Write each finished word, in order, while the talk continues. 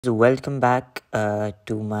Welcome back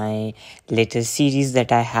to my latest series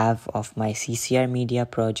that I have of my CCR media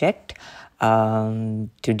project.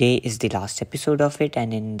 Today is the last episode of it,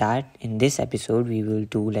 and in this episode we will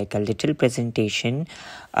do like a little presentation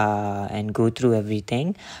and go through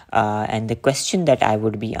everything. And the question that I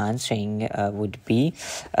would be answering would be.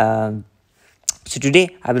 So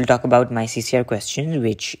today I will talk about my CCR question,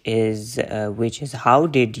 which is how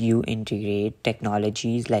did you integrate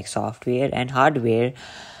technologies like software and hardware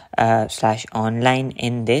slash online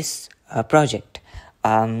in this project?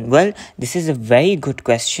 Well, this is a very good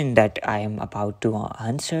question that I am about to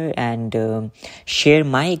answer and share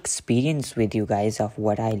my experience with you guys of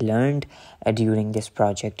what I learned during this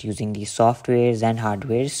project using these softwares and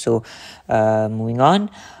hardwares. So, moving on.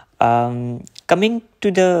 Coming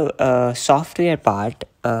to the software part,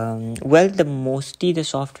 mostly the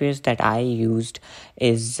softwares that I used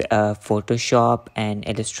is Photoshop and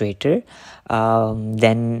Illustrator.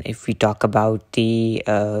 Then, if we talk about the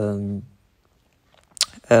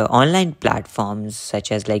online platforms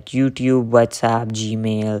such as like YouTube, WhatsApp,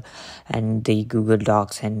 Gmail, and the Google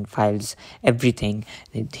Docs and files, everything.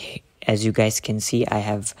 As you guys can see, I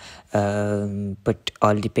have put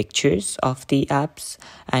all the pictures of the apps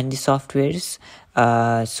and the softwares.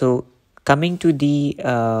 So coming to the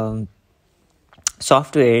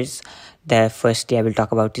softwares, firstly I will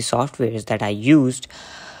talk about the softwares that I used.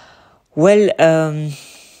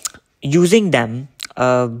 Using them,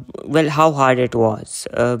 how hard it was.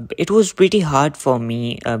 It was pretty hard for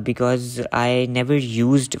me because I never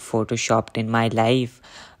used Photoshop in my life.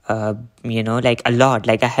 Like a lot.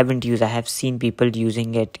 Like I have seen people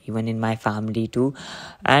using it even in my family too,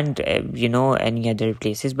 and any other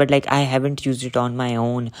places. But like I haven't used it on my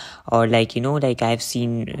own, or like I've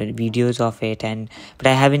seen videos of it, but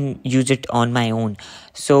I haven't used it on my own.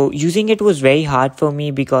 So using it was very hard for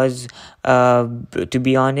me because, to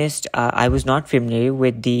be honest, I was not familiar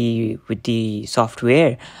with the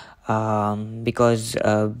software because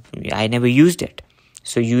I never used it.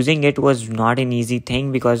 So using it was not an easy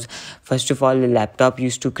thing because first of all the laptop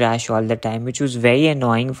used to crash all the time, which was very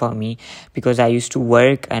annoying for me because I used to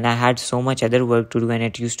work and I had so much other work to do and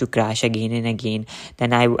it used to crash again and again.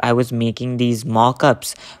 Then I was making these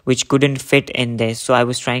mock-ups which couldn't fit in this, so I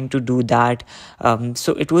was trying to do that.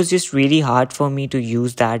 So it was just really hard for me to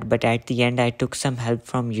use that, but at the end I took some help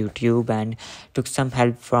from YouTube and took some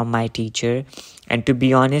help from my teacher. And to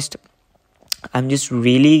be honest, I'm just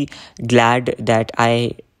really glad that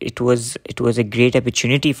it was a great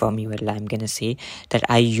opportunity for me. Well, I'm gonna say that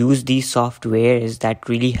I used these softwares that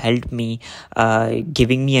really helped me,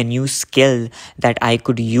 giving me a new skill that I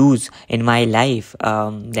could use in my life.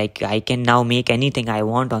 Like I can now make anything I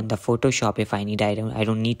want on the Photoshop if I need. I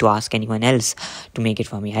don't need to ask anyone else to make it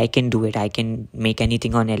for me. I can do it. I can make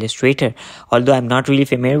anything on Illustrator. Although I'm not really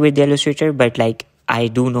familiar with the Illustrator, but like I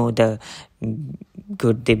do know the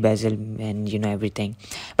bezel and everything.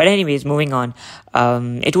 But anyways, moving on.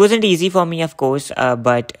 It wasn't easy for me, of course,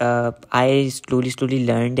 but I slowly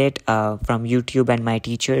learned it from YouTube and my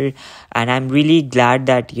teacher, and I'm really glad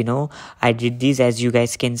that I did this. As you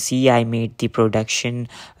guys can see, I made the production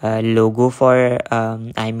logo for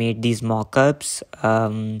I made these mock-ups.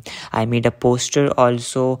 I made a poster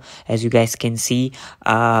also, as you guys can see.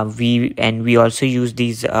 We also use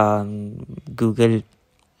these Google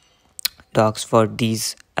Docs for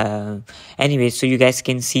these. Anyways, so you guys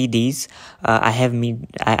can see these. I have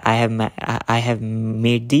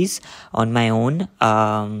made these on my own.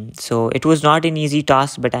 So it was not an easy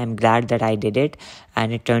task, but I'm glad that I did it,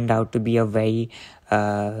 and it turned out to be a very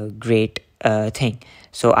great thing.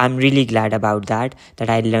 So I'm really glad about that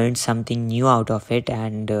I learned something new out of it,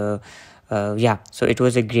 and so it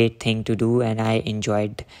was a great thing to do, and I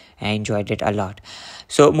enjoyed it a lot.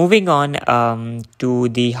 So moving on to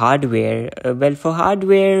the hardware. For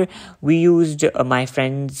hardware, we used my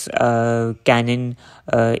friend's Canon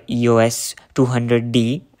EOS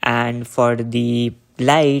 200D, and for the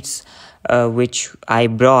lights, which I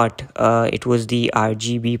brought, it was the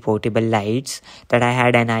RGB portable lights that I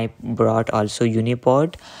had, and I brought also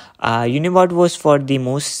Unipod. Unipod was for the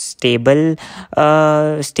most stable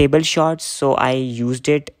shots, so I used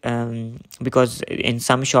it because in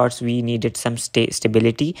some shots we needed some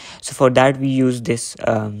stability. So for that we used this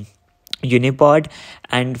Unipod,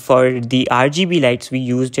 and for the RGB lights we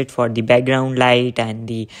used it for the background light and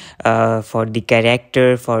the for the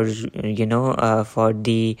character, for for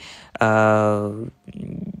the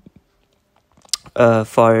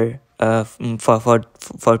for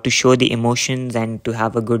for to show the emotions and to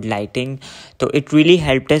have a good lighting. So it really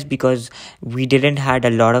helped us because we didn't had a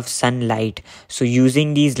lot of sunlight, so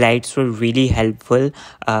using these lights were really helpful,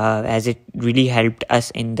 as it really helped us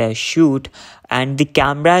in the shoot. And the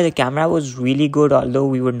camera was really good, although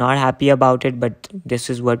we were not happy about it, but this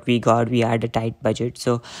is what we got. We had a tight budget,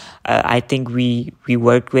 so I think we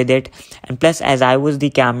worked with it. And plus, as I was the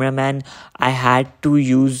cameraman, I had to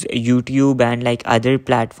use YouTube and like other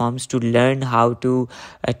platforms to learn how to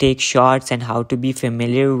take shots and how to be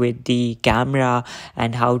familiar with the camera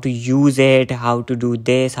and how to use it, how to do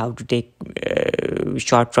this, how to take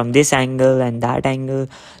shot from this angle and that angle.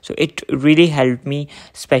 So it really helped me,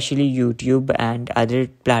 especially YouTube and other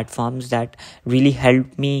platforms that really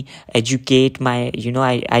helped me educate my,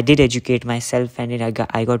 I did educate myself, and I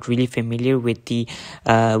got really familiar with the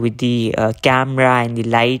camera and the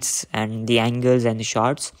lights and the angles and the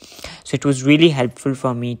shots. So it was really helpful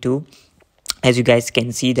for me too. As you guys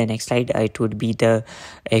can see, the next slide, it would be the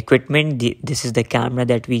equipment. This is the camera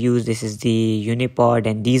that we use, this is the unipod,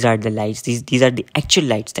 and these are the lights. These are the actual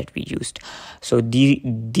lights that we used. So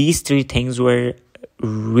these three things were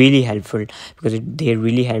really helpful because they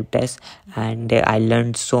really helped us, and I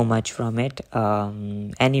learned so much from it.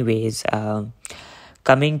 Anyways,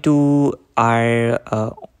 coming to our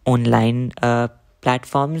online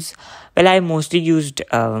platforms, well, I mostly used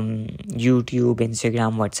YouTube,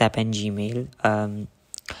 Instagram, WhatsApp, and Gmail.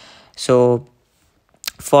 So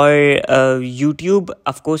for YouTube,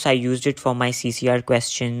 of course, I used it for my CCR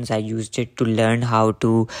questions. I used it to learn how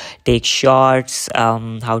to take shots,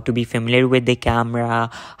 how to be familiar with the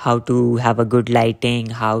camera, how to have a good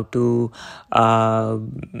lighting, how to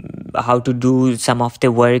do some of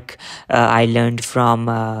the work I learned from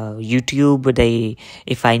YouTube.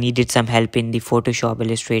 If I needed some help in the Photoshop,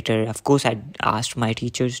 Illustrator, of course, I asked my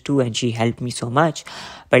teachers too, and she helped me so much.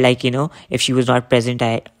 But if she was not present,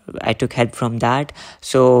 I took help from that.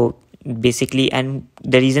 So basically, and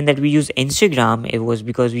the reason that we use Instagram, it was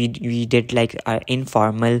because we did like our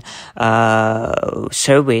informal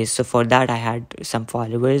surveys. So for that, I had some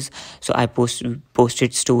followers, so I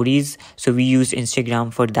posted stories. So we used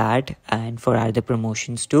Instagram for that and for other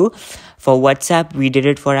promotions too. For WhatsApp, we did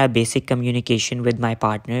it for our basic communication with my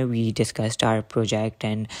partner. We discussed our project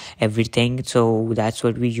and everything, so that's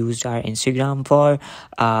what we used our Instagram for.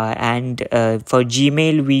 And for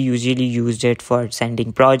Gmail, we usually used it for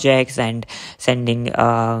sending projects and sending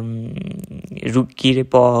rookie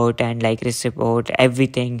report and like risk report,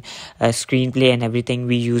 everything, screenplay and everything.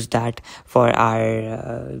 We use that for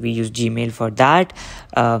our we use Gmail for that.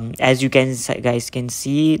 As you guys can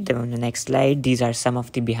see on the next slide, these are some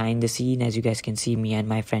of the behind the scene. As you guys can see, me and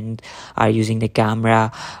my friend are using the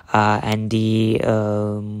camera and the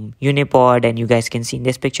unipod, and you guys can see in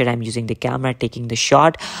this picture I'm using the camera taking the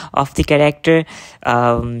shot of the character.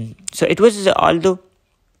 So it was, although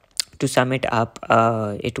to sum it up,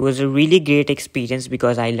 it was a really great experience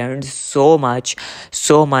because I learned so much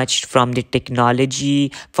from the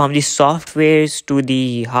technology, from the softwares to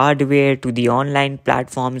the hardware to the online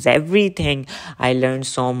platforms, everything. I learned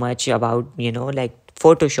so much about, like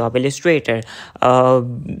Photoshop, Illustrator,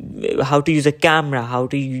 how to use a camera, how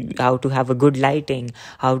to have a good lighting,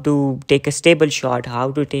 how to take a stable shot, how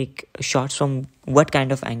to take shots from what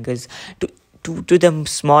kind of angles, to the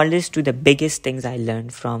smallest to the biggest things I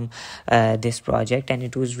learned from this project. And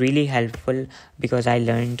it was really helpful because I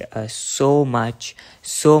learned so much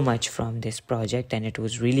from this project, and it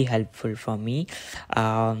was really helpful for me.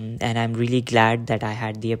 And I'm really glad that I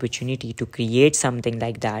had the opportunity to create something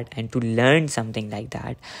like that and to learn something like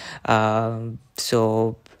that.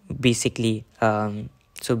 So basically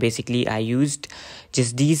I used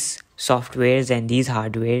just these softwares and these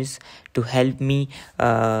hardwares to help me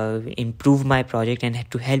improve my project and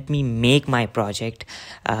to help me make my project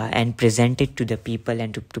and present it to the people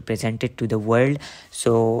and to present it to the world.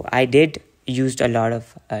 So I did used a lot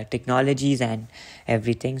of technologies and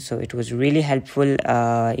everything, so it was really helpful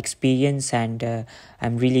experience, and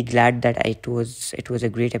I'm really glad that it was a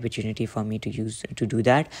great opportunity for me to do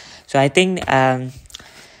that. So I think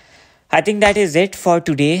that is it for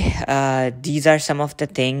today. These are some of the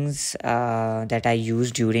things that I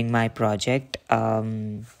used during my project.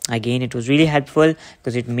 Again, it was really helpful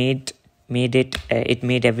because it made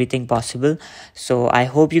everything possible. So I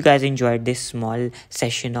hope you guys enjoyed this small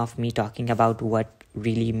session of me talking about what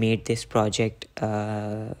really made this project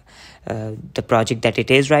the project that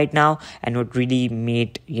it is right now, and what really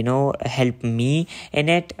made help me in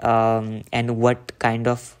it, and what kind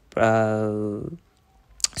of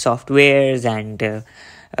softwares and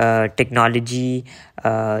technology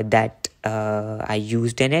that I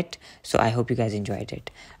used in it. So I hope you guys enjoyed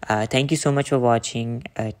it. Thank you so much for watching.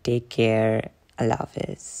 Take care. Allah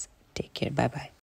Hafiz. Take care. Bye bye.